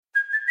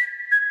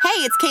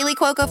Hey, it's Kaylee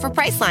Cuoco for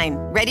Priceline.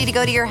 Ready to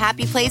go to your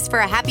happy place for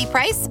a happy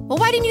price? Well,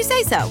 why didn't you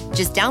say so?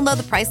 Just download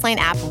the Priceline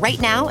app right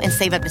now and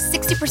save up to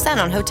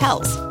 60% on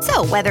hotels.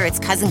 So whether it's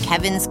Cousin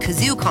Kevin's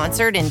Kazoo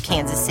Concert in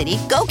Kansas City,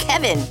 go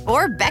Kevin,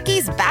 or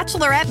Becky's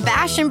Bachelorette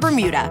Bash in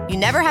Bermuda, you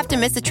never have to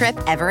miss a trip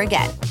ever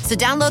again. So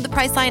download the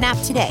Priceline app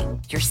today.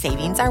 Your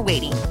savings are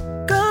waiting.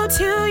 Go to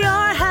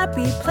your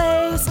happy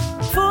place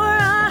for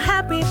a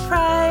happy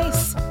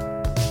price.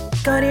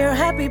 Go to your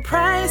happy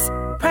price,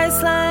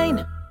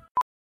 Priceline.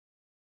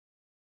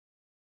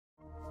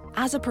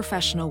 As a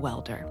professional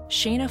welder,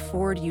 Shayna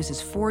Ford uses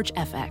Forge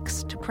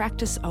FX to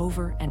practice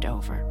over and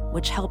over,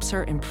 which helps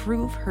her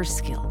improve her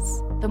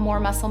skills. The more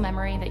muscle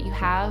memory that you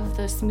have,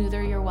 the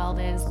smoother your weld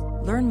is.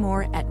 Learn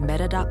more at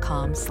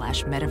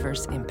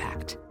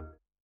meta.com/metaverseimpact.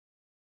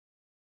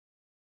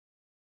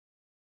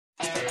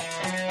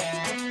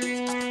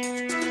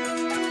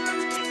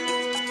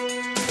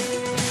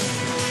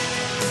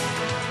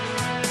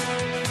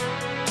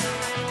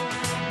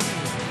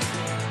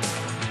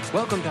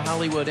 Welcome to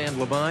Hollywood and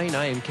Levine.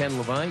 I am Ken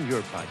Levine,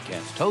 your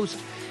podcast host,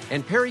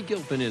 and Peri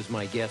Gilpin is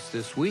my guest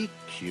this week.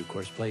 She, of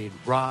course, played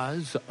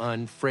Roz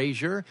on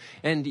FRASIER,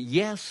 and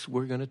yes,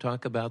 we're going to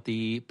talk about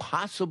the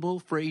possible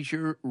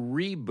FRASIER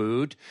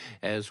reboot,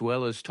 as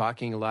well as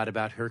talking a lot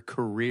about her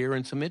career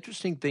and some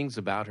interesting things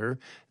about her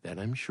that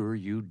I'm sure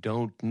you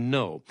don't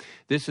know.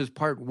 This is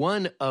part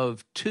 1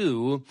 of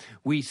 2.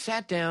 We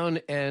sat down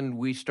and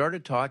we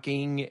started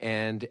talking,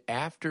 and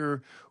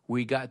after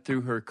we got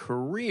through her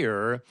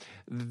career,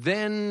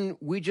 then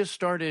we just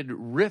started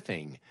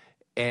riffing.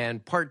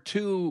 And part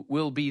 2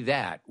 will be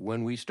that,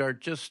 when we start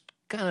just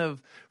kind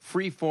of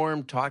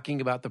free-form talking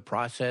about the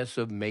process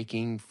of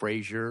making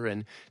FRASIER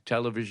and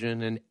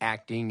television and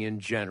acting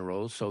in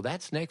general. So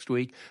that's next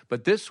week.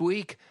 But this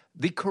week,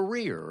 the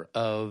career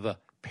of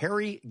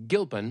Peri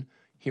Gilpin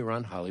here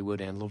on Hollywood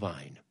and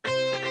Levine.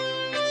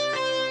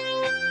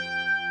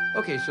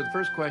 Okay, so the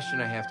first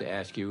question I have to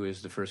ask you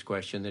is the first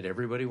question that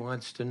everybody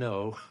wants to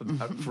know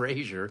about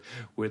FRASIER,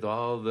 with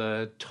all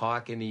the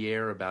talk in the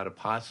air about a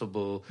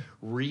possible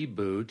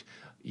reboot.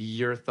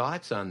 Your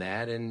thoughts on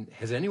that, and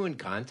has anyone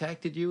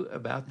contacted you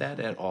about that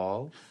at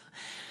all?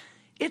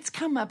 It's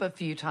come up a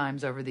few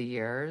times over the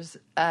years,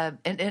 and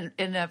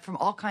from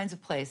all kinds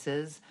of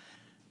places.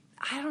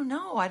 I don't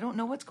know. I don't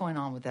know what's going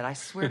on with it. I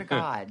swear to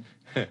God.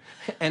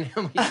 And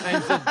how many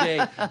times a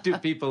day do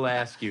people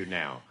ask you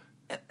now?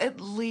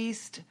 At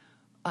least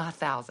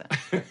 1,000.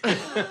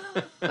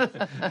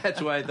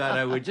 That's why I thought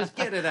I would just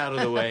get it out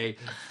of the way.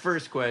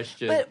 First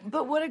question.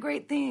 But what a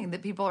great thing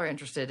that people are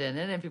interested in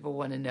it, and people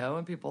want to know,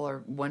 and people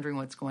are wondering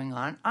what's going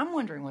on. I'm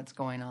wondering what's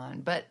going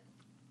on,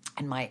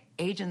 and my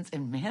agents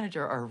and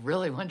manager are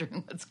really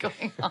wondering what's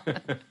going on.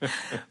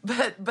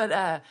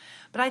 but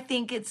I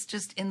think it's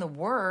just in the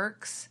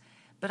works.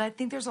 But I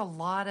think there's a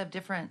lot of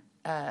different.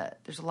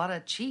 There's a lot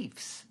of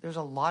chiefs. There's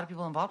a lot of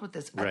people involved with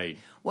this. Right.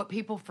 What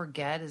people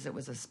forget is it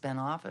was a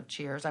spinoff of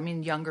Cheers. I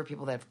mean, younger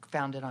people that have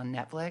found it on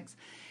Netflix.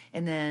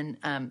 And then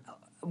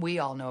we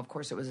all know, of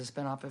course, it was a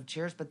spinoff of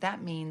Cheers. But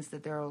that means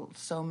that there are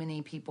so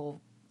many people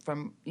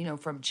from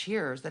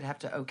Cheers that have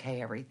to okay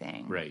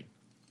everything. Right.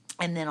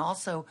 And then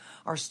also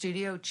our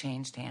studio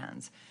changed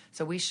hands.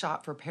 So we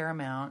shot at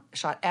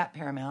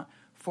Paramount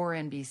for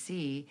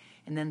NBC.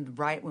 And then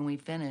right when we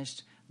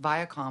finished,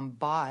 Viacom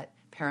bought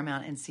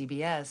Paramount and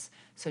CBS.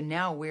 So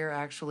now we're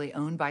actually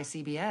owned by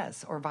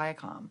CBS or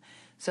Viacom.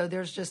 So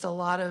there's just a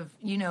lot of,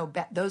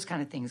 those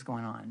kind of things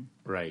going on.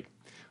 Right.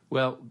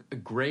 Well, a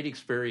great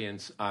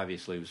experience,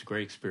 obviously. It was a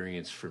great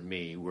experience for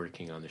me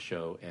working on the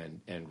show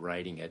and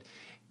writing it.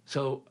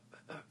 So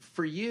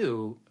for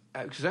you,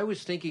 because I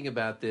was thinking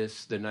about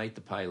this the night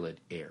the pilot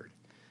aired,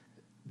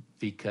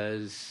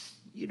 because,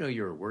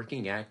 you're a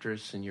working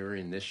actress and you're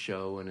in this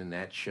show and in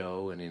that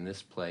show and in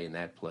this play and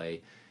that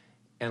play.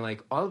 And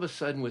like all of a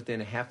sudden, within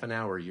a half an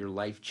hour, your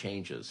life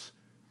changes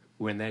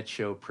when that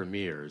show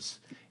premieres.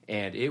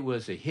 And it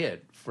was a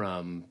hit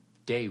from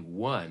day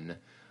one.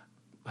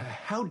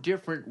 How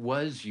different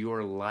was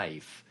your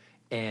life?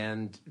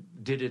 And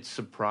did it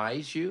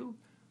surprise you?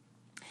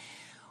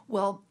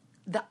 Well,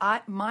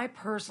 my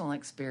personal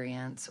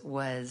experience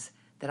was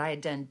that I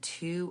had done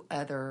 2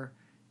 other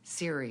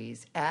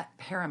series at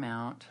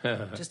Paramount,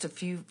 just a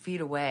few feet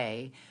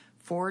away,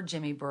 for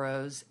Jimmy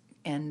Burrows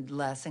and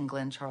Les and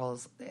Glenn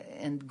Charles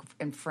and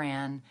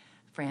Fran,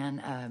 what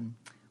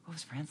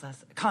was Fran's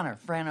last?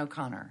 Fran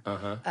O'Connor.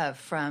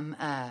 From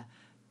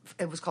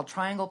it was called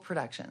Triangle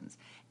Productions,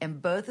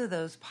 and both of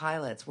those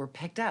pilots were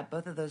picked up.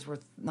 Both of those were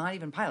not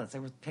even pilots; they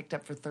were picked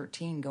up for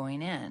 13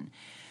 going in.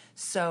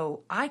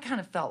 So I kind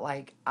of felt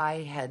like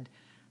I had,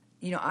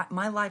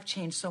 my life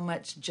changed so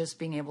much just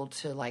being able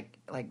to like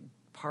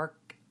park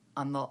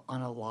on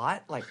a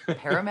lot like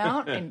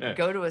Paramount and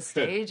go to a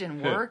stage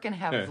and work and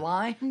have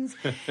lines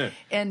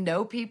and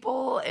know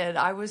people, and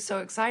I was so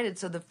excited.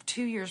 So the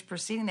 2 years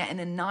preceding that, and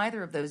then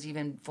neither of those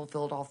even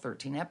fulfilled all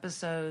 13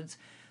 episodes.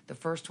 The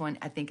first one,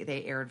 I think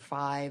they aired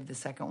 5. The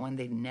second one,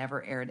 they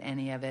never aired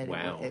any of it.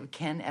 Wow.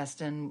 Ken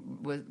Eston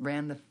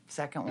ran the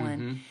second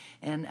one,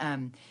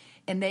 and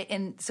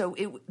so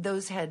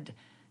those had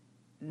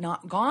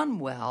not gone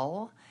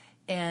well.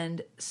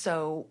 And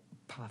so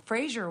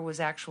FRASIER was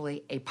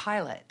actually a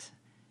pilot.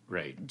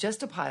 Right.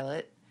 Just a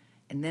pilot.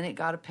 And then it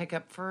got a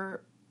pickup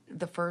for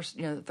the first,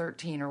 the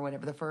 13 or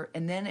whatever,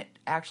 and then it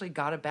actually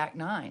got it back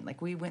 9.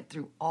 Like, we went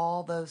through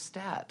all those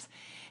steps.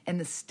 And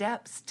the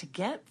steps to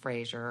get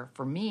FRASIER,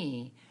 for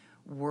me,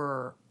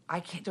 were,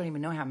 don't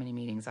even know how many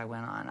meetings I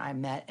went on. I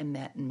met and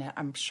met and met.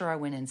 I'm sure I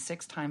went in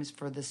 6 times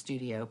for the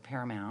studio,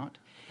 Paramount.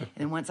 And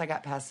then once I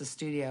got past the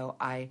studio,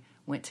 I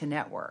went to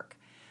network.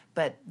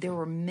 But there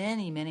were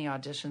many, many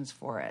auditions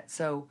for it.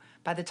 So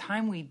by the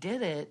time we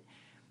did it,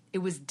 it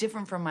was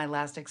different from my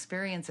last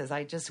experiences.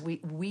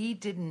 We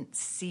didn't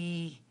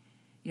see,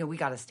 we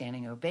got a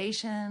standing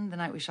ovation the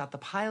night we shot the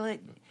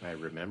pilot. I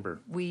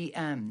remember.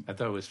 I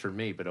thought it was for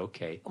me, but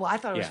okay. Well, I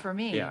thought it was for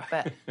me,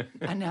 but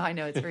I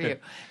know it's for you.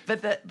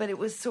 But it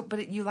was so.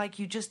 But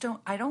you just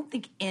don't. I don't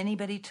think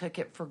anybody took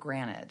it for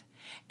granted.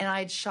 And I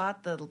had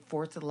shot the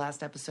 4th to the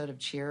last episode of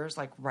Cheers,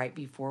 like right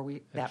before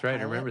That's right.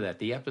 Pilot. I remember that.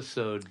 The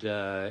episode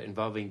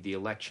involving the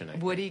election. I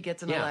think. Woody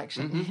gets an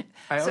election. Mm-hmm.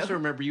 I also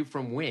remember you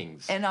from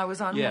Wings. And I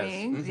was on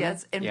Wings. Mm-hmm.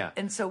 Yes.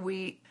 And so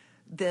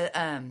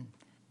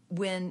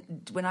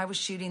when I was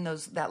shooting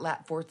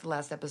that 4th to the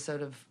last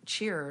episode of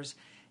Cheers,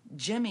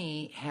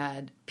 Jimmy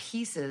had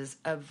pieces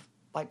of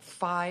like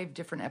 5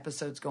 different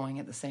episodes going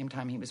at the same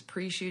time. He was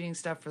pre-shooting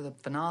stuff for the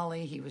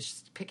finale. He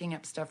was picking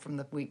up stuff from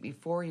the week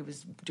before. He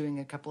was doing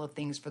a couple of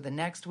things for the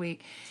next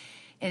week.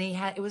 And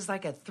it was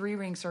like a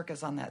 3-ring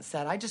circus on that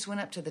set. I just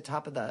went up to the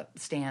top of the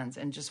stands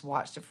and just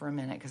watched it for a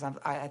minute because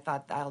I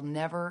thought I'll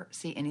never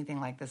see anything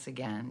like this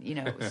again.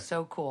 It was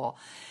so cool.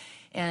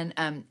 And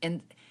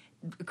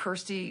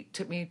Kirsty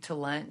took me to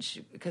lunch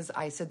because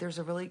I said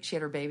she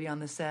had her baby on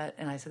the set,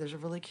 and I said there's a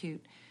really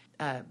cute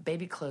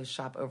baby clothes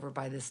shop over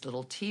by this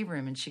little tea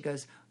room, and she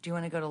goes, do you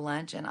want to go to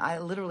lunch? And I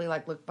literally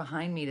looked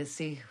behind me to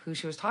see who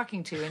she was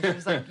talking to, and she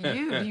was like,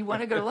 do you want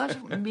to go to lunch?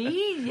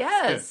 Me?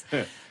 Yes.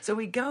 So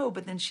we go,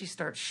 but then she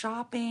starts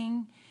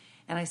shopping,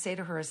 and I say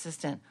to her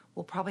assistant,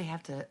 we'll probably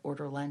have to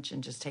order lunch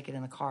and just take it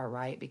in the car,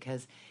 right?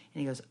 And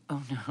he goes,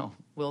 oh no,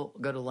 we'll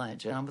go to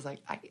lunch. And I was like,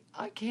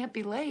 I can't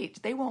be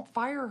late. They won't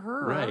fire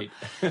her. Right.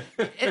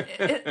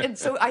 and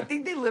so I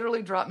think they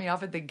literally dropped me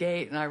off at the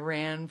gate, and I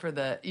ran for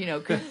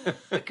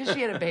because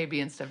she had a baby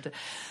and stuff.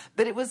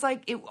 But it was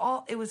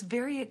it was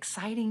very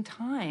exciting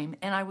time.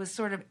 And I was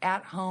sort of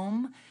at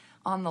home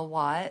on the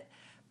lot,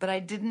 but I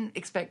didn't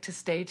expect to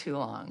stay too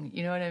long.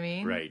 You know what I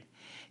mean? Right.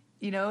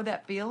 You know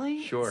that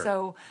feeling? Sure.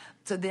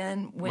 So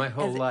then my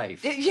whole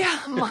life. Yeah,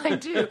 mine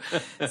too.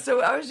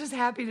 So I was just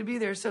happy to be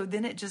there. So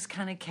then it just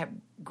kind of kept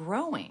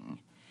growing.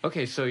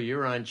 Okay, so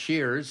you're on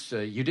Cheers.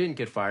 You didn't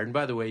get fired, and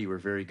by the way, you were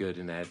very good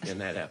in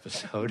that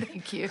episode.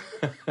 Thank you.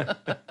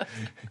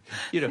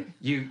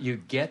 You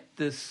get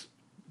this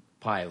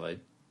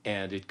pilot,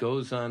 and it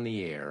goes on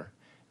the air.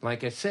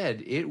 Like I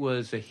said, it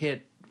was a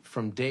hit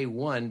from day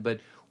one.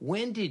 But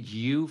when did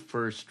you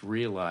first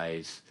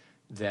realize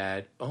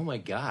that, oh my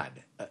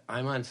God,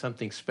 I'm on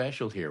something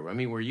special here? I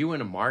mean, were you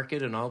in a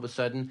market and all of a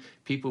sudden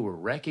people were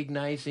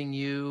recognizing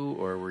you,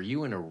 or were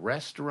you in a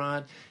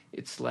restaurant?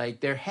 It's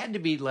like there had to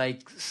be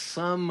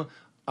some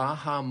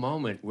aha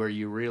moment where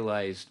you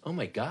realized, oh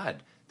my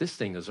God, this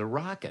thing is a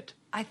rocket.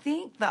 I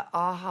think the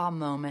aha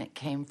moment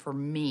came for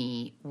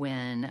me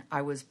when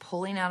I was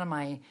pulling out of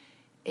my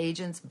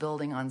agent's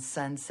building on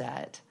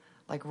Sunset,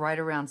 like right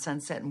around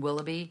Sunset and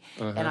Willoughby,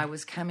 and I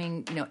was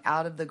coming,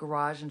 out of the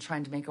garage and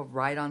trying to make a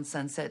right on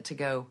Sunset to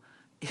go.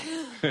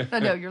 I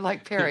know you're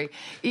like Peri,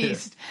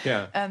 east.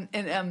 Yeah.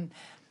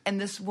 And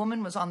this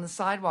woman was on the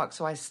sidewalk,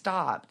 so I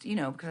stopped, because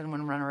I didn't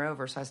want to run her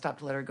over, so I stopped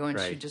to let her go, and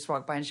she just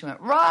walked by and she went,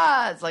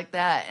 Roz, like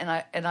that,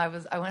 and I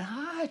went,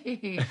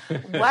 hi,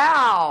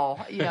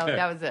 wow,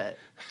 that was it.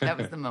 That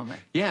was the moment.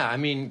 Yeah, I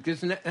mean,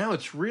 because now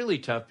it's really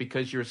tough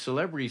because you're a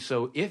celebrity,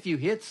 so if you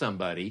hit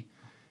somebody,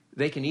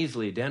 they can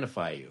easily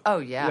identify you. Oh,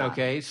 yeah.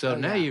 Okay, so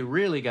now you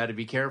really got to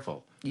be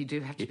careful. You do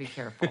have to be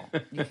careful.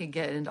 You can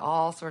get into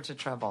all sorts of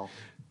trouble.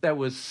 That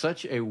was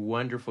such a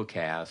wonderful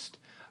cast,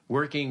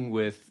 working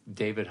with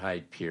David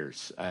Hyde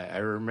Pierce. I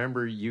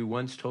remember you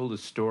once told a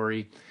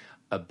story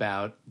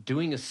about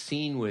doing a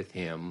scene with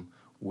him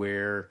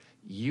where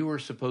you were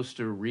supposed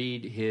to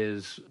read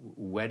his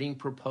wedding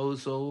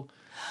proposal.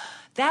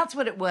 That's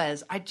what it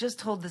was. I just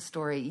told the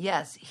story.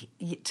 Yes,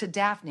 to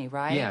Daphne,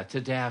 right? Yeah, to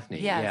Daphne.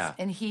 Yes, yeah.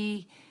 And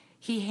he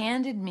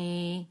handed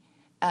me.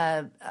 We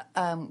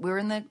were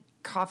in the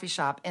coffee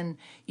shop, and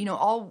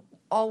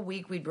all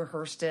week we'd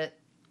rehearsed it,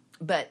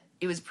 but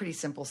it was a pretty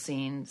simple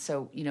scene.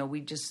 So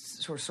we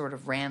just sort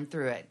of ran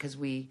through it because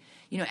we,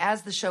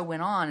 as the show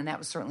went on, and that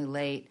was certainly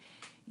late.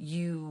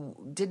 You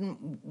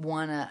didn't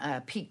want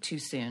to peak too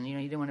soon. You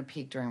didn't want to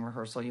peak during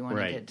rehearsal. You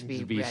wanted it to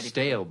be ready.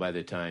 Stale by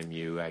the time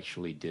you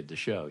actually did the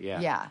show. Yeah.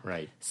 Yeah.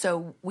 Right.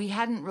 So we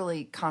hadn't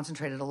really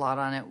concentrated a lot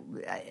on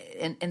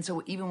it. And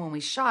so even when we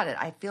shot it,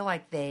 I feel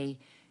like they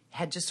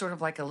had just sort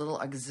of like a little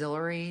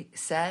auxiliary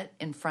set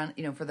in front,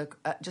 for the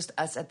just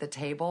us at the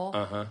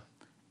table.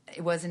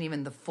 it wasn't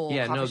even the full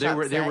Yeah, coffee no, shop there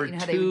were set. You know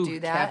how they would two do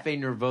that? Cafe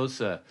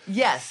Nervosa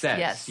Yes,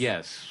 sets,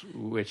 yes.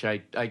 which I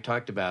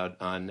talked about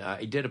on.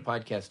 I did a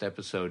podcast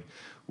episode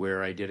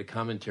where I did a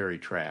commentary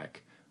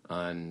track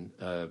on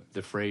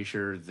the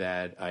Frasier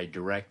that I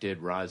directed,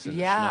 Roz and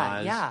the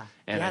Schnoz. Yeah.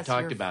 And Yes,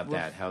 I talked about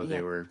that, how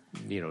they were,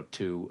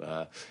 two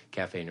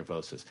Cafe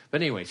Nervosas.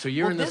 But anyway, so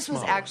you're in the this small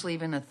was actually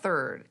even a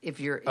third. If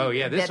you're,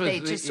 this that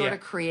they was just sort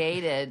of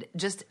created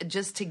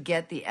just to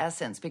get the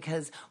essence.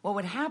 Because what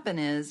would happen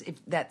is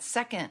if that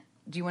second.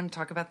 Do you want to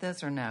talk about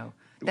this or no?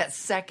 That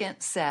second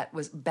set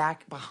was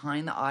back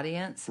behind the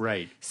audience.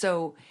 Right.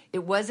 So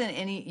it wasn't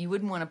you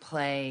wouldn't want to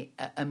play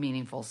a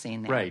meaningful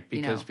scene there. Right,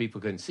 because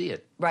people couldn't see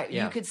it. Right.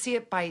 Yeah. You could see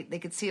it they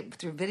could see it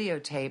through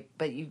videotape,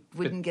 but you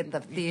wouldn't get the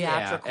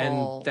theatrical. Yeah,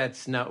 and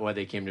that's not why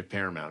they came to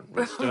Paramount.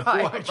 Was to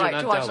right, watch it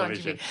on to watch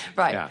television. it on TV.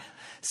 Right. Yeah.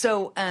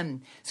 So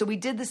we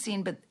did the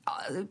scene, but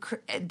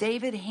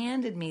David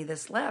handed me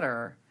this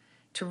letter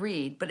to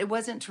read, but it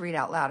wasn't to read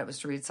out loud. It was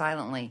to read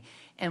silently.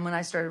 And when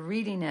I started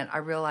reading it, I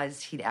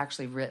realized he'd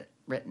actually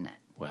written it.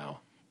 Wow.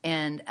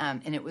 And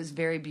it was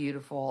very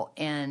beautiful.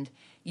 And,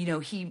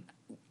 he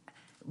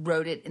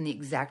wrote it in the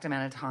exact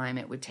amount of time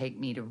it would take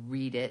me to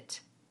read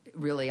it,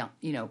 really,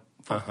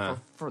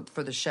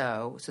 for the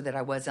show, so that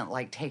I wasn't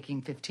like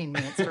taking 15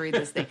 minutes to read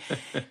this thing.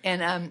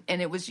 And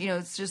it was,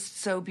 it's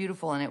just so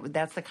beautiful. And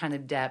that's the kind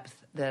of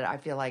depth that I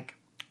feel like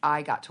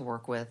I got to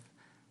work with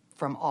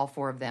from all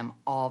four of them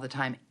all the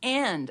time,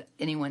 and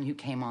anyone who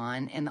came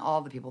on, and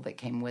all the people that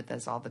came with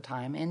us all the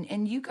time,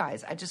 and you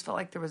guys. I just felt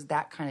like there was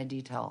that kind of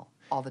detail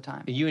all the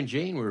time. You and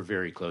Jane were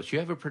very close. You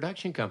have a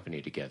production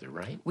company together,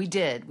 right? We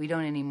did. We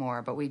don't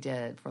anymore, but we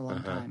did for a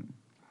long time.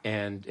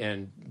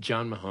 And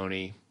John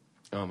Mahoney,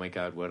 oh my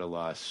God, what a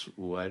loss!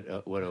 What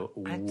a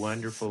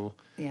wonderful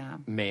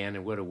man,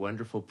 and what a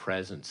wonderful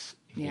presence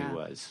he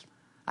was.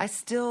 I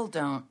still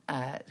don't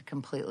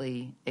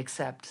completely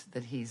accept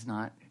that he's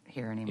not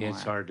here anymore.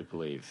 It's hard to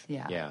believe.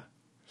 Yeah.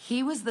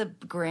 He was the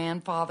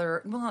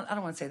grandfather. Well, I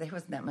don't want to say that he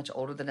wasn't that much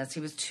older than us. He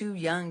was too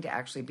young to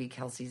actually be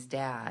Kelsey's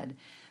dad.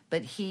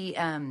 But he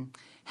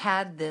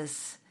had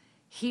this.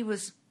 He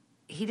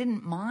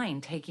didn't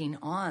mind taking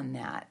on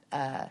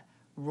that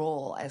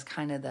role as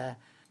kind of the,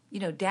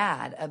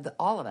 dad of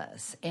all of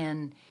us.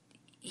 And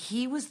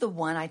he was the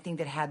one, I think,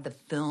 that had the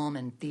film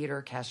and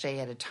theater cachet. He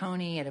had a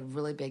Tony, had a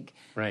really big,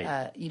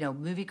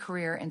 movie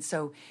career. And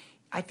so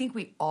I think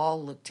we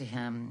all looked to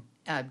him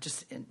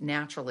just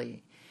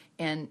naturally.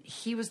 And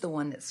he was the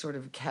one that sort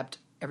of kept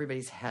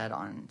everybody's head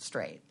on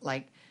straight.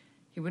 Like,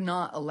 he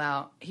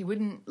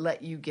wouldn't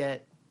let you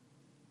get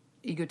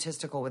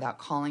egotistical without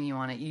calling you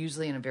on it,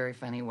 usually in a very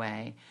funny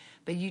way.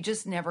 But you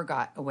just never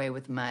got away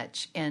with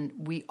much. And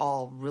we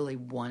all really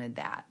wanted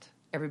that.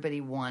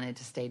 Everybody wanted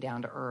to stay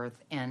down to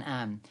earth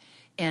and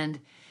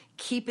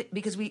keep it,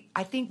 because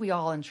I think we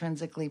all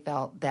intrinsically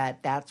felt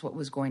that that's what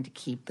was going to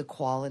keep the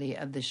quality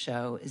of the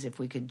show, is if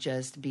we could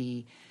just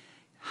be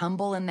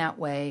humble in that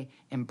way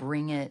and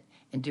bring it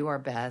and do our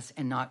best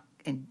and not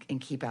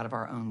and keep out of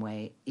our own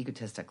way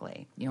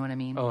egotistically. You know what I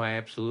mean? Oh,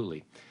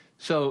 absolutely.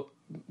 So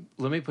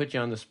let me put you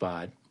on the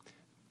spot.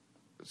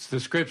 The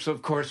scripts,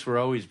 of course, were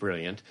always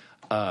brilliant,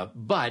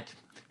 but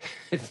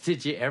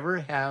did you ever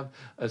have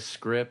a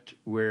script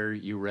where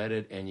you read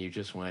it and you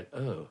just went,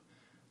 oh,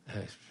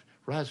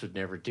 Roz would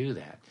never do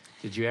that?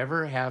 Did you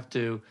ever have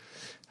to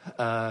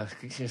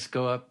just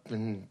go up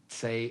and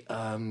say,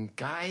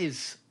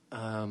 guys,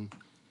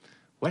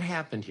 what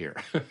happened here?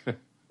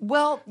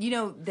 Well,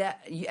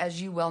 that,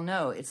 as you well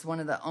know, it's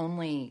one of the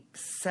only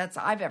sets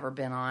I've ever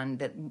been on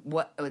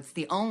it's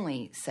the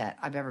only set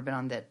I've ever been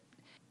on that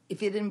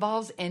if it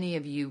involves any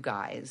of you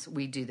guys,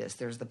 we do this.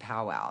 There's the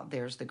powwow.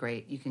 There's the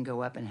great, you can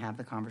go up and have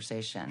the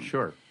conversation.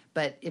 Sure.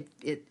 But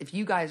if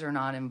you guys are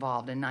not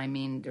involved, and I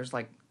mean, there's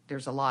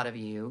a lot of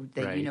you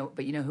that right.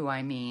 But you know who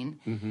I mean,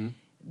 mm-hmm.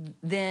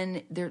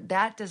 then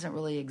that doesn't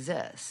really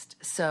exist.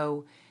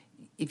 So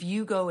if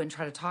you go and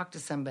try to talk to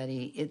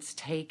somebody, it's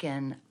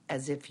taken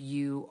as if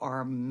you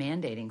are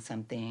mandating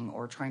something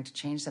or trying to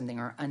change something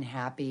or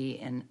unhappy,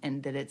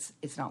 and that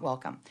it's not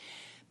welcome.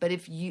 But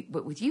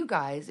with you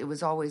guys, it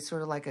was always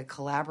sort of like a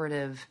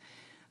collaborative,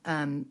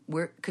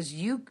 because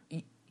you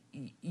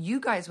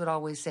guys would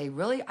always say,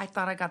 "Really, I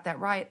thought I got that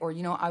right," or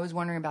I was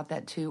wondering about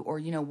that too, or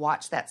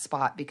watch that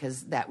spot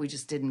because that we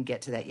just didn't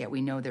get to that yet.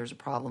 We know there's a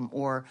problem,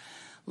 or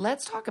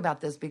let's talk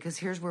about this because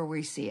here's where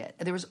we see it.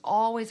 There was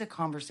always a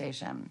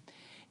conversation,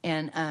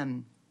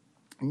 and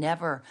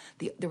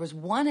there was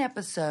one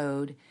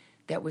episode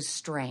that was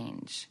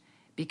strange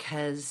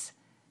because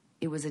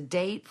it was a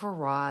date for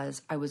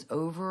Roz. I was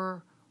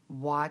over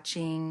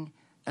watching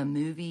a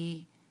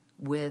movie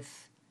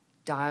with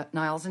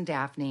Niles and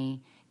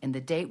Daphne, and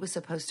the date was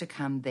supposed to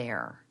come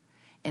there.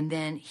 And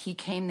then he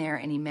came there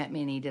and he met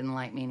me and he didn't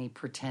like me and he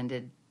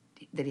pretended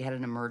that he had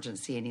an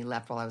emergency and he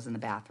left while I was in the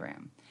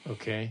bathroom.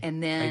 Okay.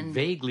 And then I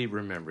vaguely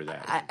remember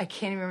that. I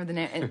can't even remember the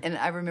name. And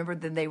I remember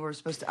that they were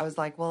supposed to, I was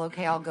like, well,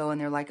 okay, I'll go. And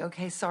they're like,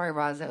 okay, sorry,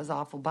 Roz, that was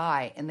awful.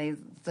 Bye. And they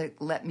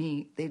let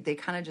me, they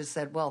kind of just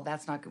said, well,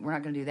 we're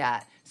not going to do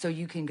that. So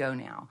you can go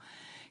now.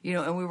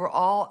 And we were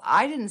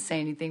I didn't say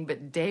anything,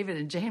 but David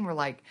and Jane were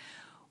like,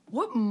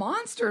 what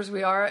monsters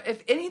we are.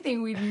 If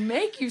anything, we'd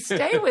make you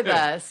stay with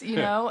us,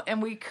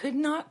 and we could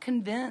not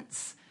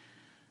convince.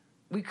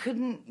 We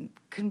couldn't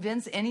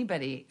convince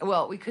anybody.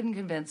 Well, we couldn't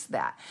convince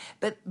that.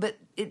 But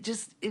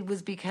it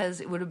was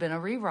because it would have been a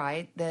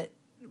rewrite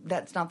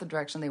that's not the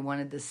direction they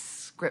wanted the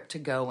script to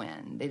go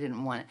in. They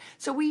didn't want it.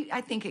 So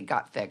I think it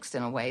got fixed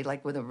in a way,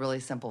 like with a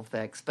really simple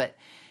fix. But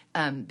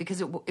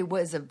because it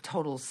was a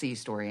total C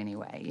story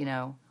anyway,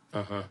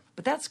 Uh-huh.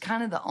 But that's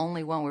kind of the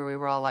only one where we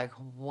were all like,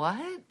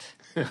 what?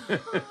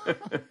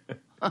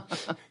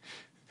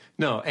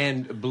 No,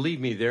 and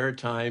believe me, there are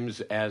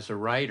times as a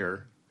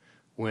writer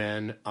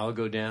when I'll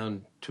go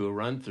down to a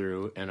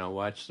run-through and I'll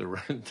watch the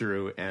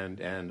run-through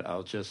and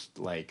I'll just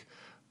like,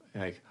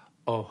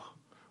 oh,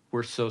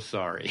 we're so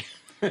sorry.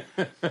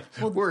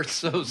 Well, we're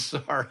so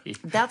sorry.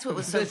 That's what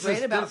was so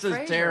great about FRASIER.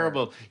 This is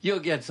terrible. You'll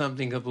get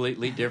something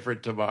completely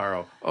different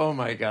tomorrow. Oh,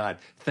 my God.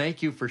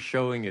 Thank you for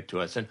showing it to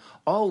us. And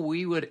all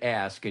we would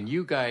ask, and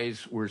you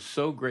guys were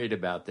so great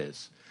about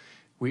this,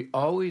 we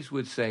always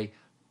would say,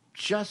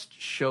 just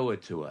show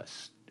it to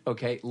us,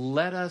 okay?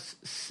 Let us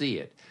see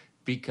it.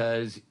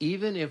 Because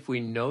even if we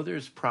know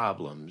there's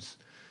problems,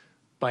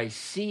 by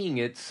seeing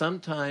it,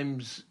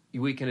 sometimes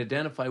we can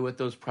identify what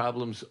those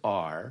problems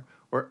are,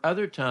 or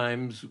other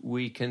times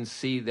we can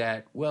see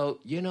that, well,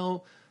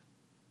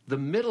 the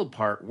middle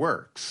part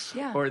works.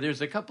 Yeah. Or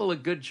there's a couple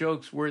of good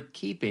jokes worth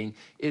keeping.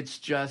 It's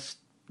just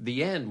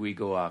the end we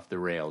go off the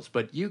rails.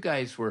 But you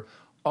guys were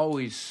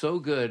always so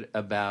good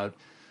about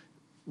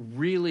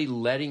really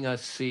letting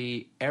us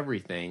see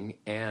everything,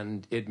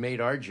 and it made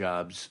our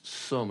jobs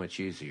so much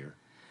easier.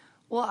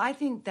 Well, I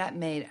think that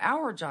made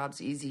our jobs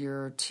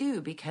easier,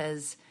 too,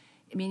 because,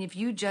 if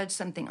you judge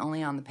something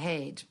only on the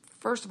page,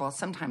 first of all,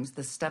 sometimes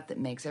the stuff that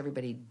makes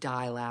everybody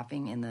die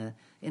laughing in the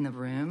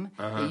room,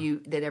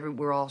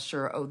 we're all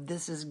sure, oh,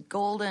 this is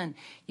golden.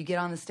 You get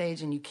on the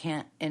stage and you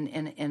can't,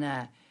 and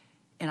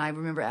I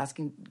remember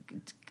asking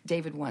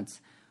David once,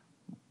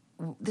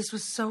 this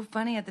was so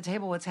funny at the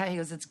table. What's happening? He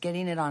goes, it's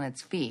getting it on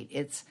its feet.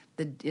 It's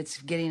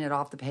getting it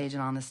off the page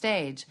and on the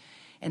stage,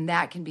 and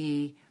that can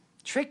be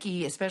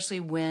tricky, especially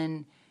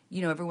when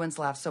everyone's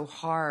laughed so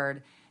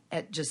hard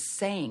at just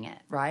saying it,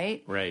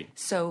 right? Right.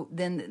 So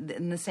then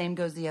the same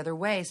goes the other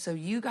way. So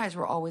you guys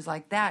were always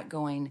like that,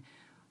 going,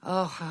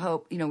 oh, I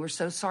hope, we're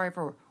so sorry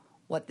for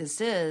what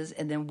this is.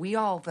 And then we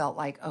all felt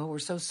like, oh, we're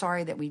so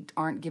sorry that we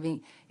aren't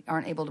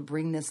able to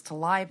bring this to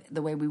life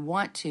the way we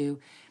want to.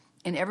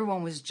 And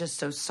everyone was just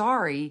so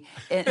sorry.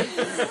 And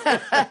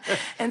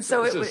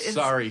so it was a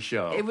sorry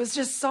show. It was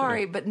just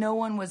sorry, but no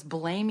one was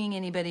blaming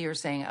anybody or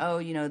saying,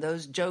 oh,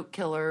 those joke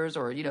killers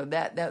or,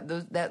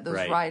 those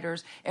right.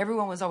 writers.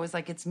 Everyone was always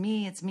like, it's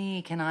me.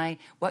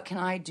 What can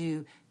I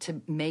do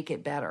to make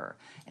it better?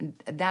 And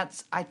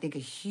that's, I think, a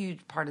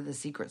huge part of the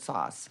secret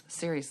sauce.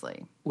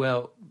 Seriously.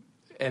 Well,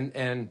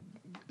 and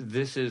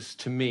this is,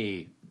 to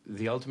me,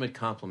 the ultimate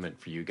compliment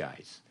for you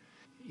guys.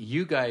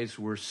 You guys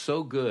were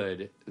so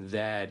good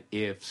that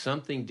if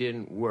something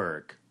didn't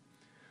work,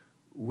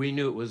 we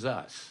knew it was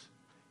us.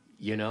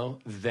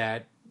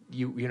 That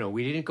we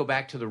didn't go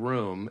back to the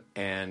room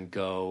and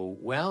go,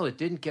 well, it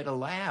didn't get a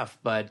laugh,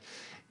 but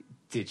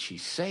did she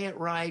say it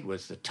right?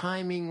 Was the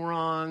timing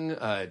wrong?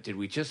 Did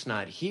we just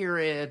not hear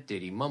it?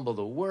 Did he mumble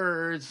the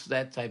words?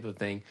 That type of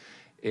thing.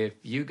 If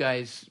you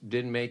guys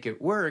didn't make it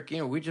work,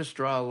 we just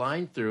draw a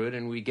line through it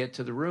and we get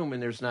to the room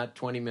and there's not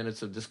 20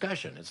 minutes of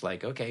discussion. It's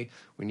like, okay,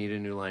 we need a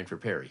new line for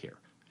Peri here,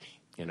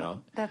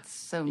 That's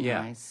so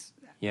yeah. nice.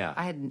 Yeah.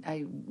 I didn't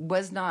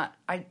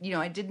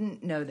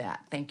know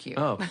that. Thank you.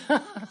 Oh,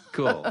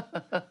 cool.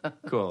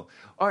 Cool.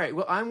 All right.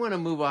 Well, I want to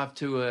move off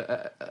to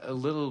a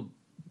little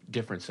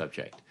different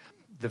subject.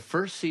 The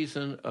first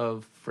season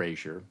of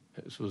FRASIER,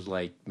 this was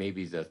like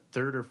maybe the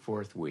third or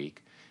fourth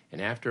week,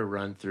 and after a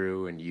run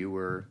through and you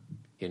were,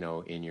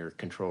 in your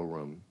control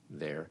room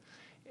there,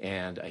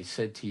 and I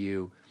said to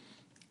you,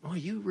 oh,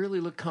 you really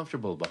look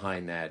comfortable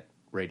behind that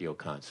radio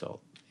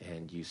console.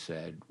 And you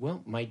said,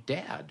 well, my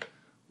dad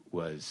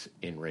was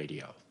in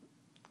radio.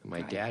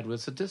 My dad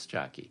was a disc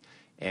jockey.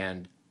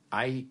 And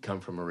I come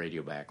from a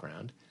radio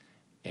background.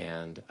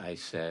 And I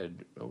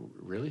said, oh,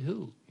 really,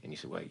 who? And he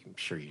said, well, I'm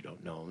sure you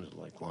don't know him. It was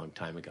like a long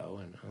time ago.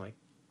 And I'm like,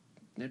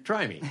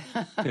 try me.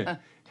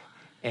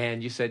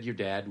 And you said your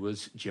dad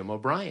was Jim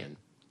O'Brien.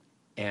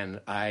 And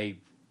I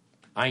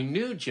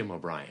knew Jim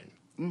O'Brien,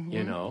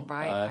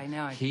 Right, I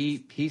know.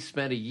 He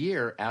spent a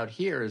year out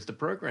here as the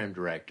program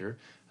director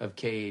of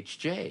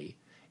KHJ.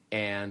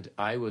 And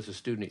I was a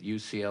student at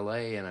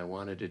UCLA, and I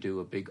wanted to do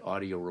a big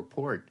audio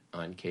report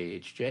on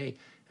KHJ.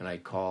 And I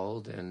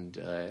called,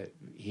 and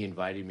he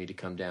invited me to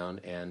come down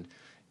and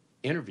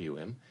interview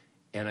him.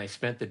 And I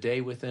spent the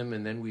day with him,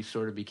 and then we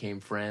sort of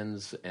became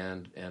friends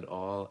and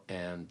all.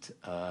 And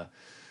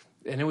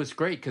it was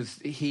great because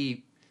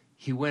he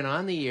went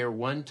on the air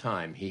one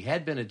time. He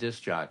had been a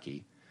disc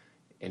jockey,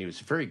 and he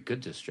was a very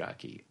good disc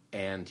jockey.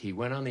 And he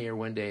went on the air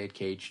one day at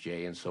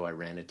KHJ, and so I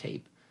ran a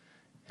tape.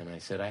 And I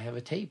said, I have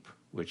a tape,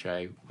 which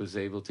I was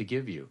able to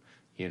give you,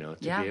 to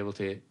be able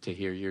to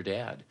hear your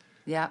dad.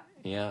 Yeah.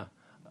 Yeah.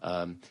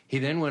 He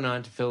then went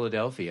on to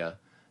Philadelphia,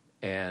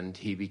 and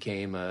he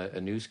became a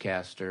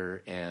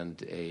newscaster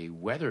and a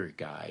weather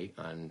guy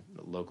on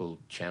local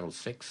Channel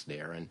 6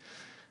 there, and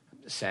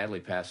sadly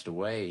passed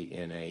away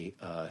in a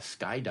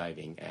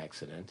skydiving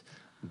accident.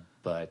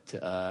 But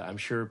I'm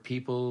sure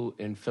people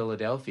in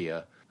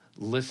Philadelphia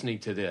listening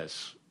to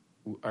this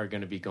are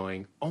going to be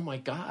going, "Oh my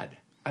God,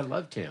 I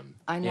loved him."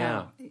 I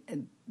know. Yeah.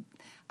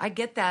 I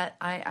get that.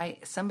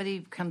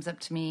 Somebody comes up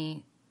to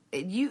me.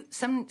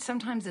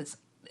 Sometimes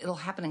it'll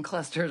happen in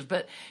clusters,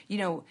 but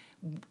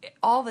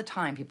all the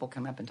time people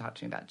come up and talk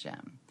to me about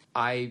Jim.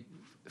 I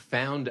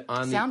found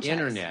on the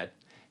internet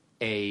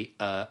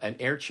an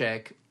air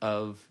check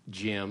of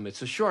Jim.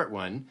 It's a short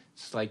one.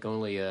 It's like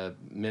only a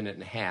minute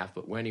and a half,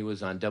 but when he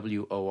was on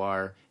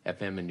WOR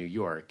FM in New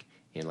York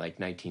in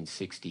like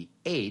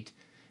 1968.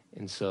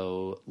 And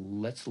so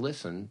let's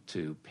listen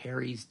to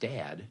Peri's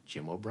dad,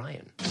 Jim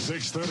O'Brien.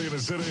 6:30 in the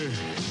city.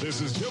 This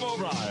is Jim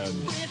O'Brien.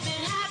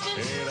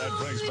 Hey, that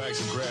brings back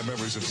some grand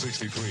memories of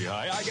 63.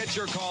 I get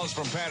your calls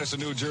from Patterson,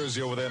 New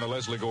Jersey, over there in the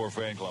Leslie Gore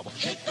fan club.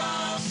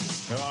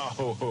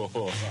 Oh,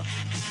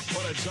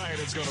 what a giant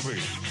it's going to be.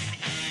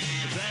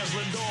 The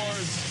dazzling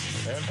doors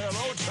and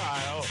hello,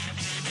 child.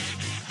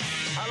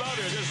 I love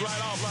you. Just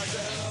right off like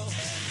that.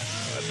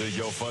 I dig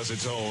your fuzzy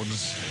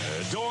tones.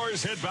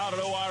 Doors hit bound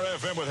at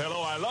ORFM with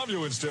Hello, I Love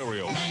You in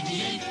stereo.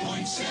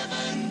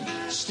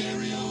 98.7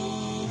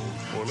 stereo.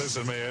 Well,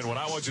 listen, man, when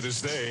I want you to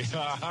stay,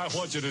 I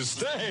want you to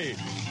stay.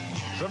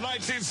 From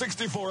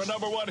 1964, a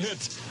number one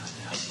hit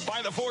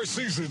by the Four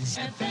Seasons.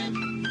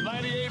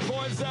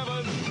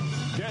 98.7.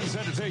 Ken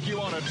said to take you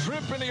on a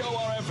trip in the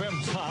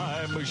ORFM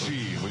time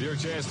machine with your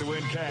chance to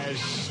win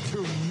cash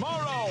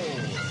tomorrow.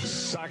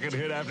 Socket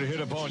hit after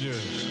hit upon you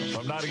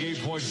from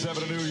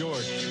 98.7 in New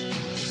York.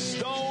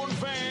 Stone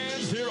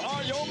fans, here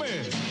are your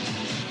men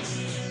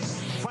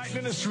fighting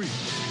in the street.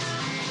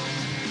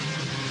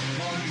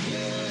 More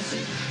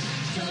music,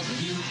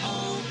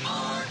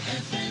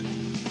 WORFM.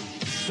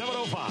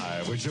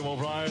 7:05 with Jim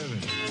O'Brien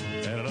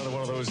and another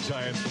one of those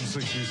giants from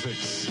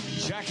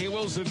 66. Jackie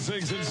Wilson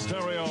sings in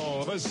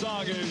stereo. The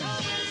song is...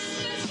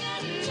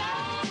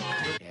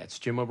 That's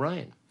Jim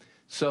O'Brien.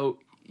 So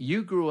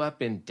you grew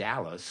up in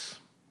Dallas.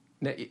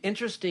 Now,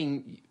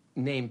 interesting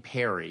name,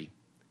 Peri.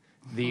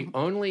 The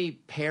only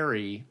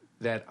Peri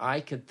that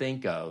I could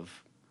think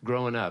of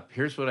growing up,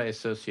 here's what I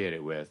associate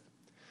it with.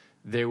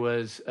 There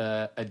was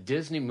a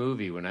Disney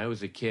movie when I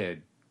was a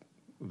kid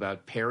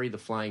about Peri the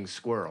Flying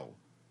Squirrel.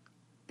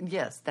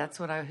 Yes, that's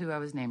who I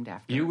was named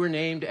after. You were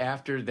named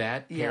after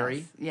that,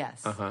 Peri?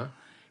 Yes. Uh-huh.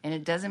 And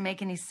it doesn't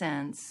make any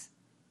sense.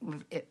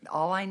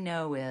 All I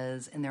know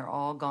is, and they're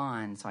all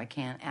gone, so I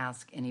can't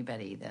ask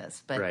anybody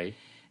this. But, right.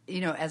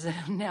 As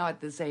now at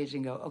this age,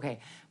 and go, okay,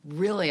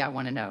 really, I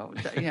want to know.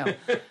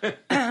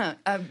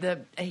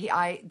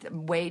 I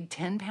weighed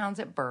 10 pounds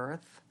at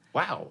birth.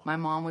 Wow. My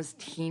mom was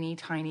teeny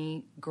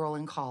tiny girl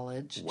in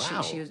college.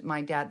 Wow. She was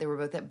my dad. They were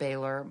both at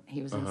Baylor.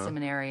 He was in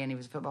seminary, and he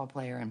was a football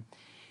player,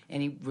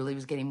 and he really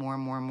was getting more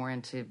and more and more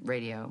into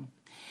radio.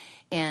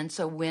 And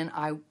so when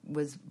I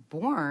was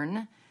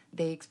born,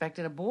 they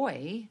expected a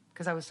boy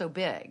because I was so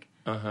big.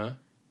 Uh-huh.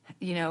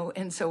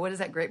 And so what is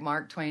that great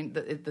Mark Twain,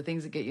 the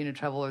things that get you into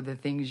trouble are the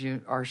things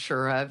you are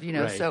sure of,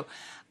 Right. So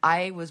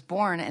I was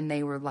born, and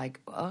they were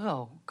like,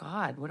 oh,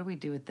 God, what do we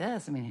do with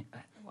this? I mean...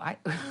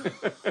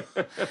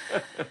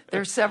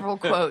 There's several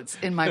quotes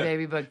in my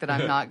baby book that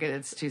I'm not good.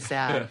 It's too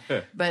sad.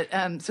 But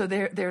so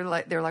they're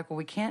like, well,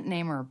 we can't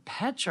name her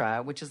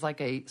Petra, which is like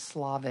a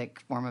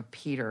Slavic form of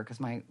Peter, because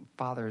my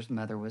father's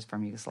mother was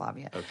from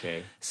Yugoslavia.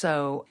 Okay.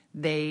 So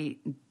they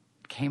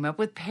came up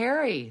with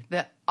Peri,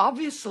 the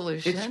obvious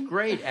solution. It's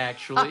great,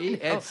 actually.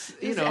 It's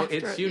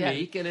it's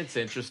unique and it's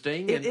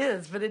interesting. It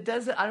is, but it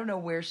doesn't. I don't know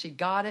where she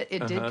got it.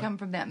 It did come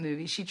from that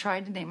movie. She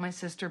tried to name my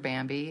sister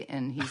Bambi,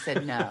 and he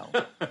said no.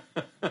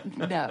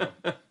 No.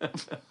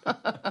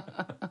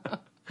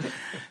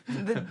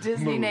 The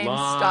Disney names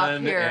stop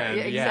here.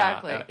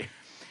 Exactly.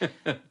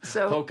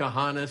 So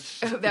Pocahontas.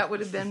 That would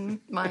have been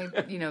my,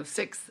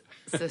 sixth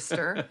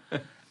sister.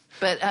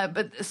 But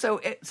so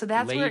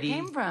that's Lady. where it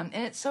came from,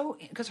 and it's so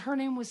because her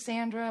name was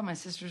Sandra, my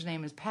sister's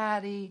name is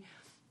Patty,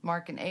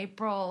 Mark and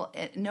April.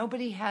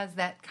 Nobody has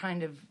that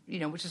kind of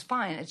which is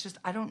fine. It's just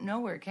I don't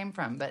know where it came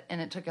from,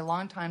 and it took a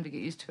long time to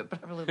get used to it, but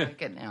I really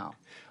like it now.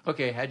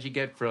 Okay, how'd you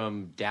get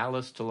from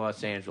Dallas to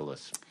Los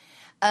Angeles?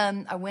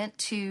 I went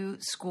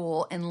to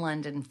school in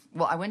London.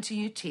 Well, I went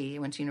to UT. I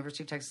went to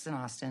University of Texas in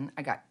Austin.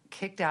 I got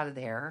kicked out of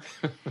there,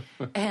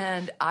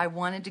 and I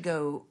wanted to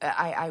go.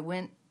 I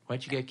went.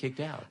 Why'd you get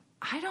kicked out?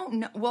 I don't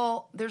know.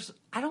 Well,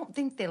 I don't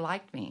think they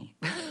liked me.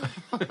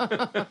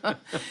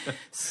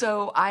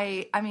 So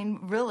I mean,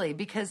 really,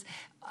 because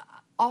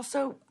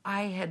also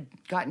I had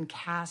gotten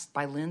cast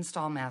by Lynn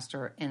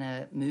Stallmaster in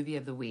a movie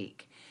of the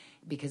week.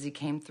 because he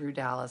came through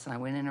Dallas, and I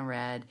went in and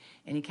read,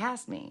 and he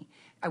cast me.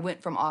 I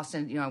went from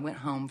Austin, I went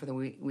home for the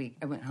week.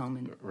 I went home.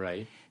 And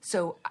Right.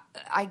 So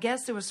I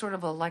guess there was sort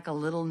of like a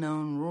little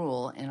known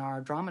rule in our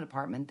drama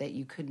department that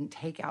you couldn't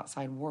take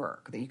outside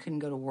work, that you couldn't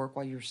go to work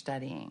while you were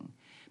studying.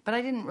 But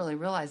I didn't really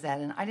realize that,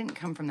 and I didn't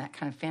come from that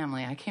kind of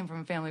family. I came from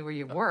a family where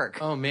you work.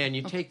 Oh, man,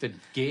 you take the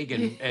gig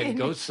and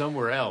go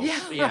somewhere else.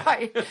 Yeah.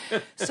 Right.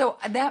 So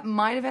that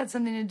might have had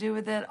something to do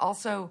with it.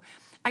 Also,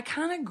 I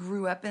kind of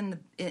grew up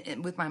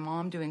with my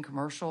mom doing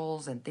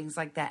commercials and things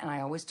like that, and I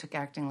always took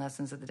acting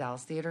lessons at the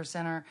Dallas Theater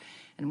Center,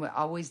 and we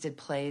always did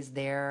plays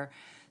there.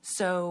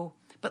 So,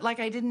 but like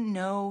I didn't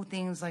know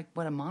things like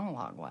what a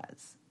monologue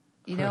was.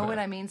 You know what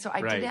I mean? So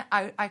I Right. didn't.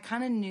 I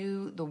kind of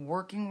knew the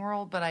working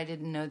world, but I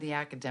didn't know the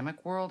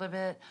academic world of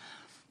it.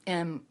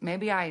 And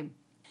maybe I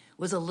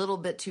was a little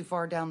bit too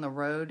far down the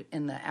road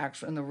in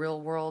the real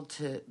world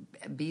to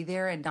be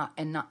there, and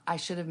not. I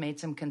should have made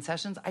some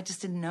concessions. I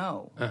just didn't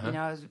know.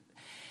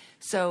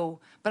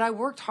 But I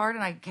worked hard,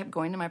 and I kept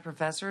going to my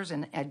professors,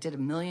 and I did a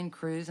million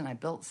crews, and I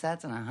built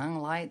sets, and I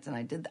hung lights, and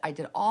I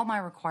did all my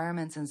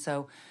requirements. And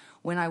so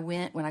when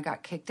I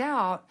got kicked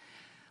out,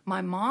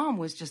 my mom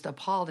was just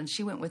appalled, and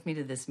she went with me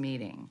to this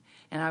meeting,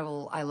 and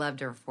I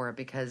loved her for it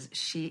because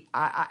she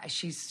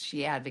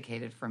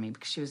advocated for me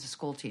because she was a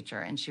school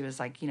teacher, and she was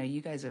like, you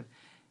guys have,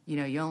 you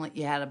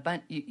had a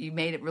bunch, you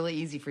made it really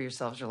easy for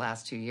yourselves your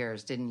last 2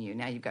 years, didn't you?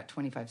 Now you've got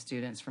 25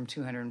 students from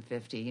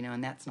 250,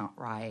 and that's not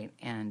right.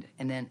 And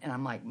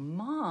I'm like,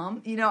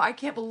 Mom, I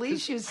can't believe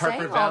she was Harper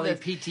saying all Valley this.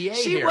 PTA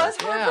She here. was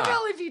Harper Yeah.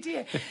 Valley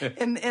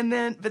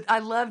PTA. But I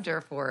loved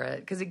her for it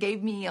because it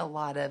gave me a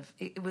lot of,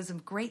 it was a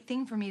great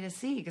thing for me to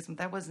see because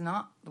that was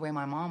not the way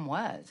my mom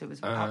was. It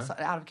was out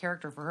of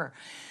character for her.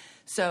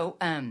 So,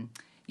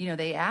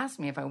 they asked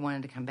me if I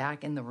wanted to come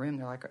back in the room.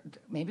 They're like,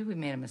 maybe we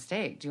made a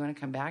mistake. Do you want to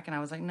come back? And I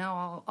was like,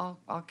 no,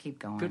 I'll keep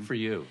going. Good for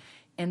you.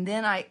 And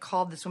then I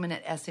called this woman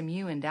at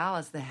SMU in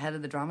Dallas, the head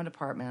of the drama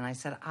department, and I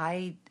said,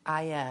 I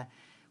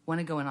want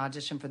to go and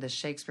audition for this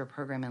Shakespeare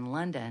program in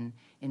London,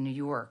 in New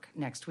York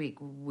next week.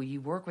 Will you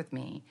work with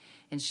me?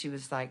 And she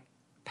was like,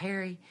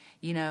 Peri,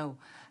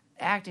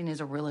 acting is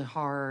a really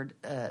hard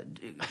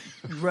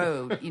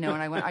road, and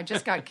I went, I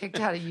just got kicked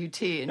out of UT,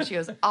 and she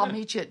goes, I'll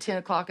meet you at 10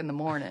 o'clock in the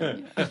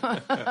morning.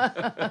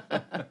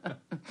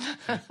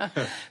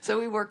 So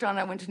we worked on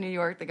it. I went to New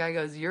York. The guy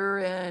goes, you're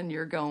in,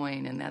 you're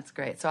going, and that's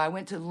great. So I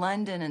went to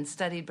London and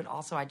studied, but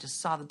also I just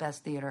saw the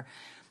best theater,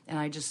 and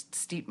I just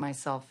steeped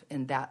myself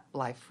in that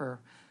life for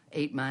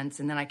 8 months,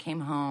 and then I came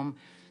home,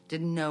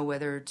 didn't know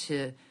whether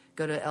to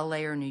go to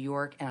L.A. or New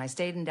York, and I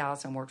stayed in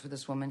Dallas and worked with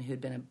this woman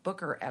who'd been a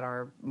booker at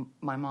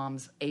my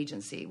mom's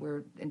agency,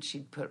 and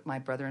she'd put my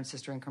brother and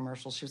sister in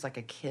commercials. She was like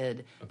a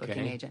kid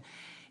booking agent,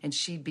 and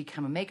she'd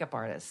become a makeup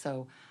artist.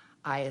 So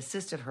I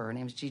assisted her. Her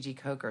name's Gigi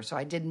Coker. So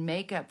I did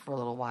makeup for a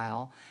little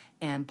while,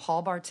 and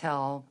Paul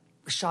Bartel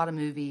shot a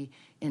movie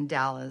in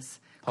Dallas.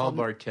 Paul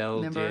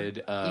Bartel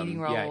did Eating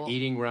Raoul.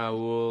 Eating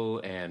Raoul,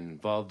 and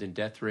involved in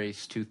Death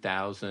Race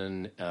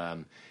 2000.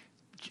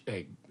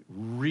 A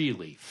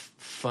really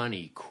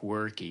funny,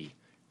 quirky,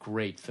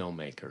 great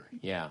filmmaker.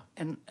 Yeah.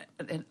 And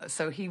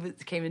so he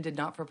came and did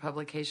Not For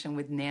Publication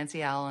with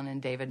Nancy Allen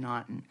and David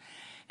Naughton.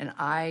 And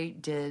I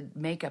did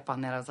makeup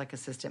on that. I was like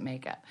assistant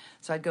makeup.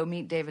 So I'd go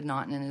meet David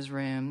Naughton in his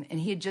room. And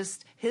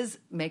his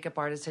makeup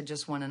artist had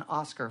just won an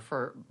Oscar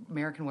for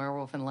American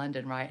Werewolf in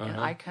London, right? And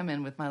I come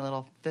in with my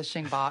little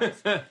fishing box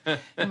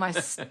and my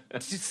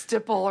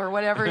stipple or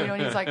whatever,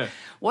 and he's like,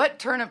 what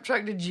turnip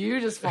truck did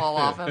you just fall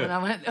off of? And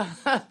I went,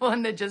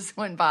 one that just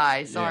went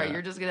by. Sorry,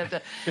 you're just going to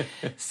have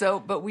to. So,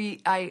 but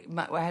I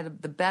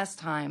had the best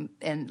time,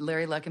 and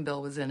Larry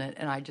Luckenbill was in it,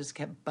 and I just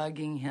kept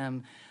bugging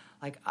him.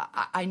 Like,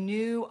 I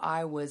knew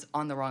I was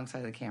on the wrong side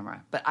of the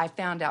camera, but I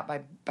found out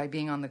by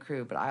being on the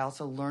crew, but I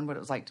also learned what it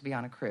was like to be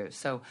on a crew.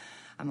 So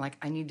I'm like,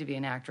 I need to be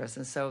an actress.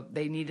 And so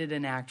they needed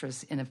an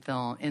actress in a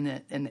film,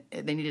 and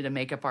they needed a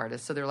makeup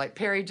artist. So they're like,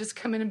 Peri, just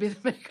come in and be the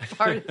makeup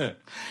artist.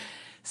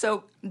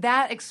 So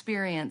that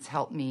experience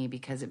helped me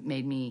because it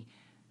made me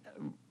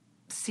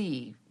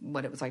see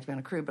what it was like to be on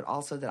a crew, but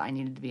also that I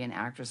needed to be an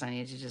actress. I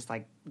needed to just,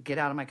 like, get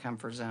out of my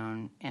comfort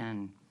zone.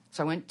 And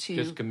so I went to...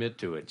 Just commit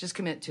to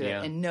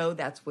it. And know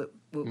that's what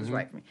was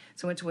right for me.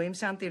 So I went to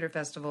Williamstown Theater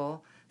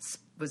Festival,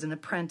 was an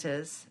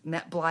apprentice,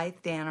 met Blythe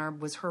Danner,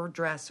 was her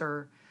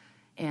dresser,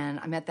 and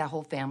I met that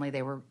whole family.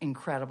 They were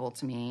incredible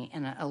to me,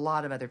 and a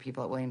lot of other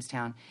people at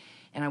Williamstown.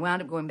 And I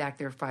wound up going back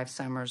there 5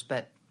 summers,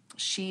 but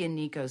she and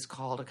Nikos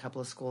called a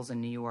couple of schools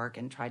in New York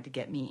and tried to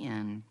get me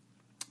in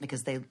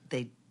because they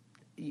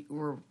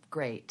were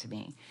great to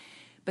me.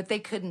 But they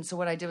couldn't, so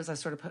what I did was I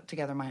sort of put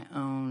together my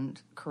own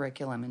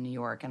curriculum in New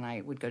York, and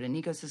I would go to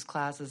Nikos'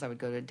 classes, I would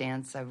go to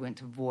dance, I went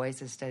to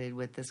voice, I studied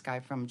with this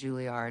guy from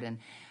Juilliard, and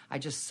I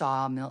just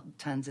saw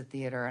tons of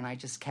theater, and I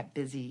just kept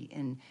busy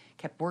and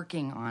kept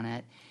working on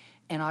it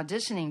and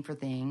auditioning for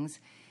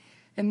things.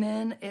 And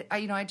then,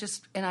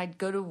 I'd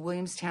go to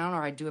Williamstown,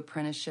 or I'd do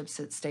apprenticeships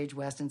at Stage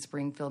West in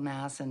Springfield,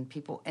 Mass, and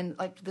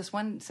like this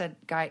one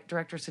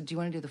director said, do you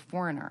want to do The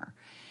Foreigner?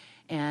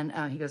 And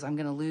he goes, I'm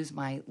going to lose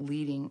my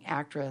leading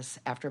actress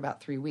after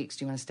about 3 weeks.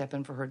 Do you want to step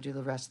in for her to do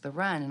the rest of the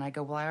run? And I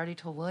go, well, I already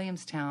told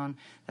Williamstown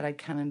that I'd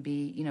come and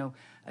be,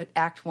 at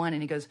Act 1.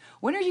 And he goes,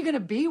 when are you going to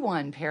be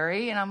one,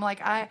 Peri? And I'm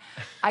like, I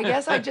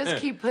guess I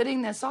just keep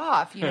putting this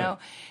off,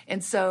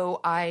 And so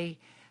I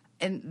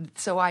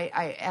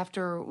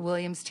after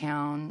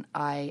Williamstown,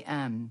 I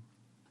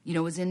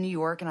was in New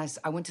York, and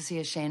I went to see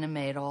a Shana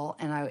Madel,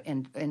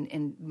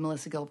 and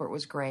Melissa Gilbert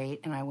was great.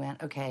 And I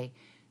went, okay,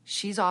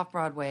 she's off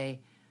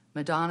Broadway.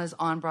 Madonna's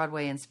on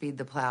Broadway in Speed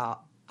the Plow.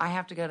 I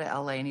have to go to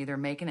LA and either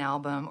make an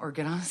album or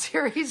get on a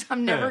series.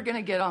 I'm never going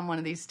to get on one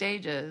of these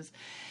stages.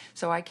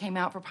 So I came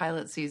out for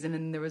pilot season,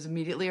 and there was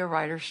immediately a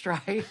writer's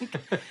strike.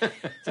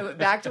 So went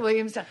back to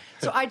Williamstown.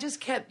 So I just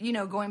kept,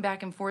 going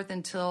back and forth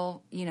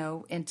until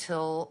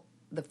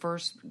the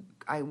first,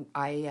 I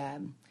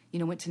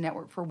went to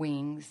Network for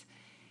Wings.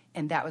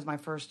 And that was my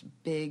first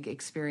big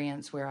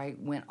experience where I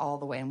went all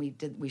the way. And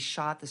we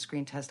shot the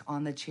screen test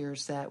on the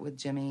Cheers set with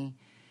Jimmy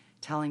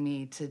telling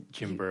me to...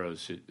 Jim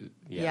Burrows,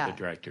 the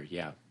director,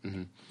 yeah.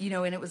 Mm-hmm.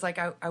 And it was like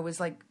I was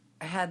like,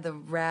 I had the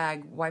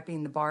rag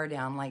wiping the bar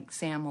down like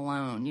Sam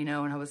Malone,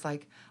 and I was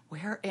like,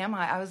 where am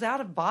I? I was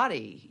out of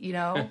body,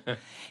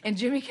 And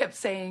Jimmy kept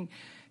saying,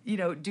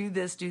 do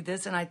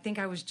this. And I think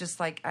I was just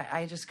like,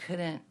 I just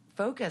couldn't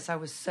focus. I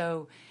was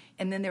so...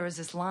 And then there was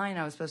this line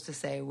I was supposed to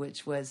say,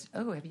 which was,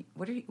 "Oh,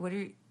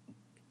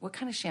 what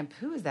kind of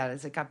shampoo is that?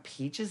 Has it got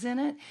peaches in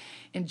it?"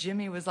 And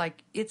Jimmy was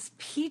like, "It's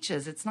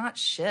peaches. It's not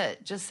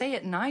shit. Just say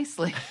it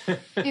nicely,"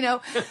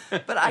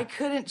 But I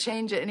couldn't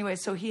change it anyway.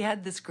 So he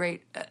had this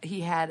great.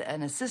 He had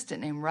an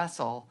assistant named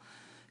Russell,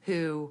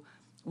 who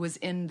was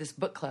in this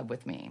book club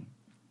with me.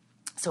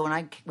 So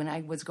when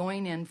I was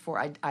going in for,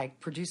 I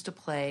produced a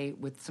play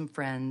with some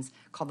friends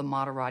called The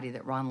Moderati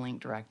that Ron Link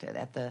directed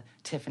at the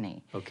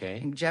Tiffany. Okay.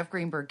 And Jeff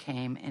Greenberg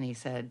came, and he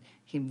said,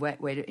 he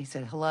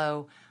said,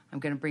 "Hello, I'm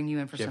going to bring you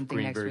in for something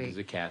next week." Jeff Greenberg is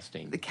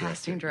the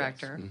casting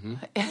director.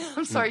 Yes. Mm-hmm.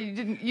 I'm sorry,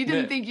 you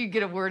didn't think you'd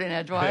get a word in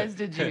edgewise,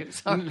 did you?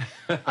 Sorry.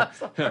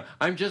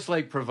 I'm just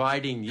like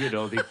providing,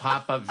 the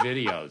pop-up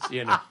videos,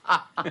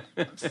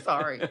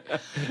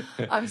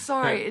 I'm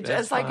sorry. It's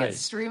just like fine. a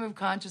stream of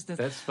consciousness.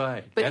 That's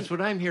fine. But That's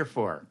what I'm here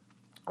for.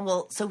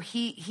 Well, so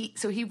he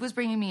was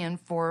bringing me in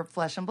for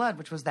Flesh and Blood,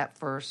 which was that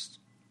first,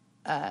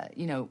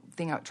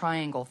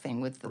 triangle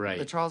thing with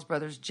the Charles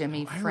brothers,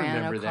 Jimmy,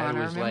 Fran O'Connor. O'Connor. That.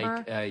 It was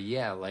remember?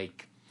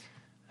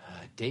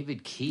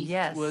 David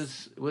Keith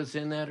was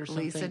in that or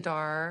something. Lisa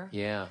Darr.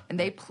 Yeah. And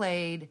they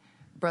played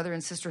brother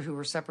and sister who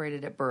were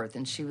separated at birth,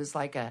 and she was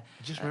like I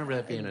just remember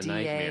that being a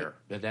nightmare.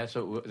 That's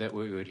what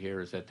we would hear,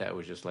 is that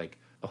was just like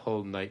a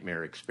whole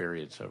nightmare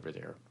experience over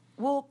there.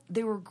 Well,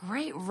 they were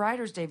great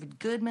writers, David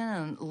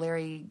Goodman and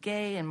Larry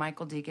Gay and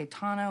Michael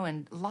DiGaetano,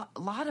 and a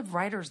lot of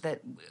writers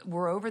that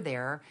were over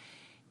there.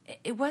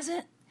 It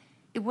wasn't,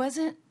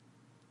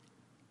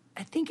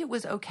 I think it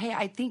was okay.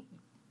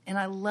 And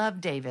I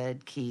love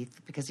David Keith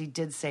because he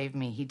did save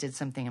me. He did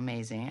something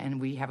amazing, and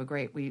we have a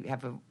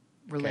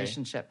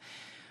relationship. Okay.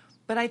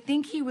 But I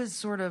think he was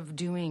sort of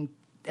doing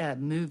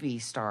movie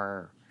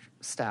star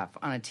stuff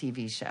on a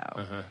TV show.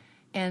 Uh-huh.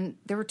 And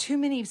there were too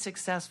many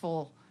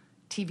successful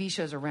TV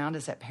shows around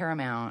us at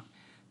Paramount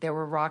that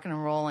were rocking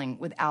and rolling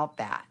without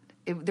that.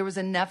 There was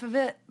enough of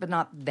it, but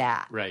not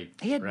that. Right.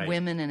 He had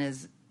women in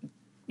his,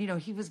 he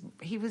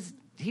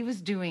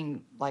was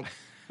doing like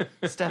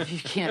stuff you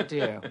can't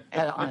do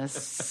on a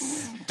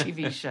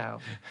TV show.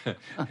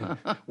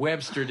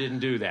 Webster didn't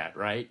do that,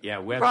 right? Yeah,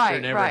 Webster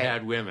never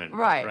had women.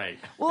 Right.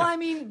 Well,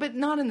 but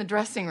not in the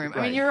dressing room.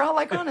 I mean, you're all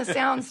like on a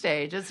sound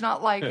stage. It's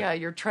not like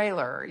your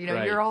trailer.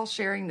 You're all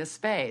sharing the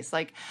space.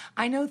 Like,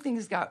 I know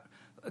things got,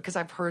 because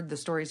I've heard the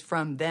stories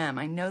from them,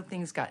 I know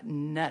things got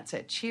nuts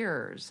at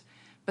Cheers,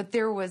 but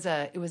it was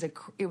a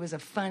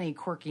funny,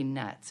 quirky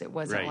nuts. It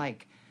wasn't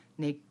like,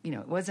 it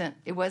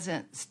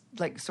wasn't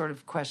like sort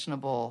of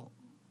questionable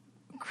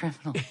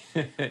criminal.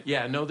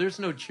 Yeah, no, there's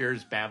no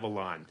Cheers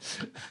Babylon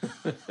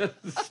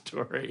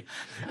story.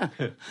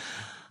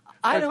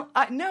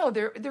 No,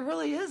 there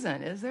really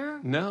isn't, is there?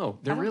 No,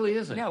 there really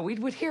isn't. No, we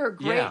would hear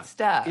great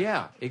stuff.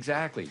 Yeah,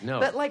 exactly. No.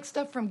 But like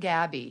stuff from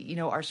Gabby,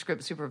 our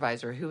script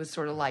supervisor, who was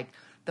sort of like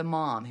the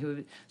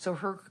mom, so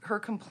her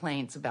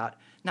complaints about,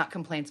 not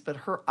complaints, but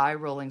her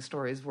eye-rolling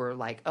stories were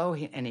like,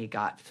 and he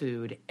got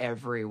food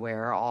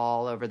everywhere,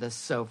 all over the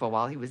sofa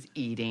while he was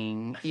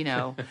eating,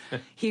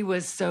 He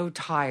was so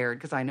tired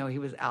because I know he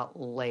was out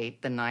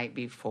late the night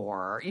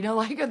before,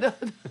 like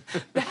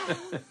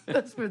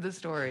those were the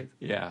stories.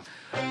 Yeah.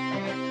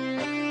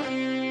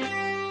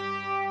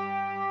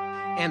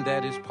 And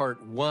that is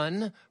part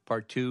 1.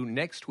 Part 2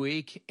 next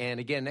week. And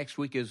again, next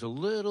week is a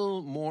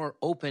little more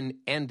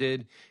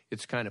open-ended.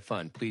 It's kind of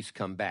fun. Please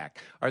come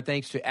back. Our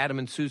thanks to Adam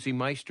and Susie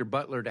Meister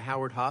Butler, to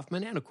Howard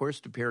Hoffman, and, of course,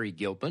 to Peri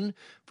Gilpin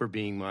for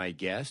being my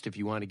guest. If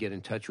you want to get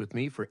in touch with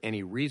me for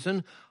any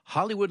reason,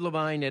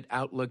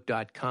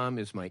 HollywoodLevine@Outlook.com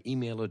is my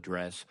email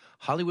address,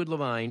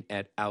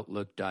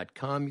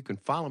 HollywoodLevine@Outlook.com. You can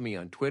follow me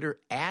on Twitter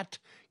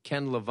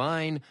 @Ken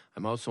Levine.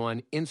 I'm also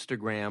on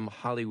Instagram,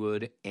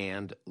 Hollywood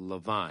and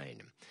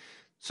Levine.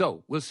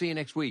 So we'll see you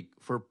next week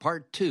for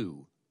part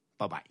 2.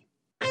 Bye-bye.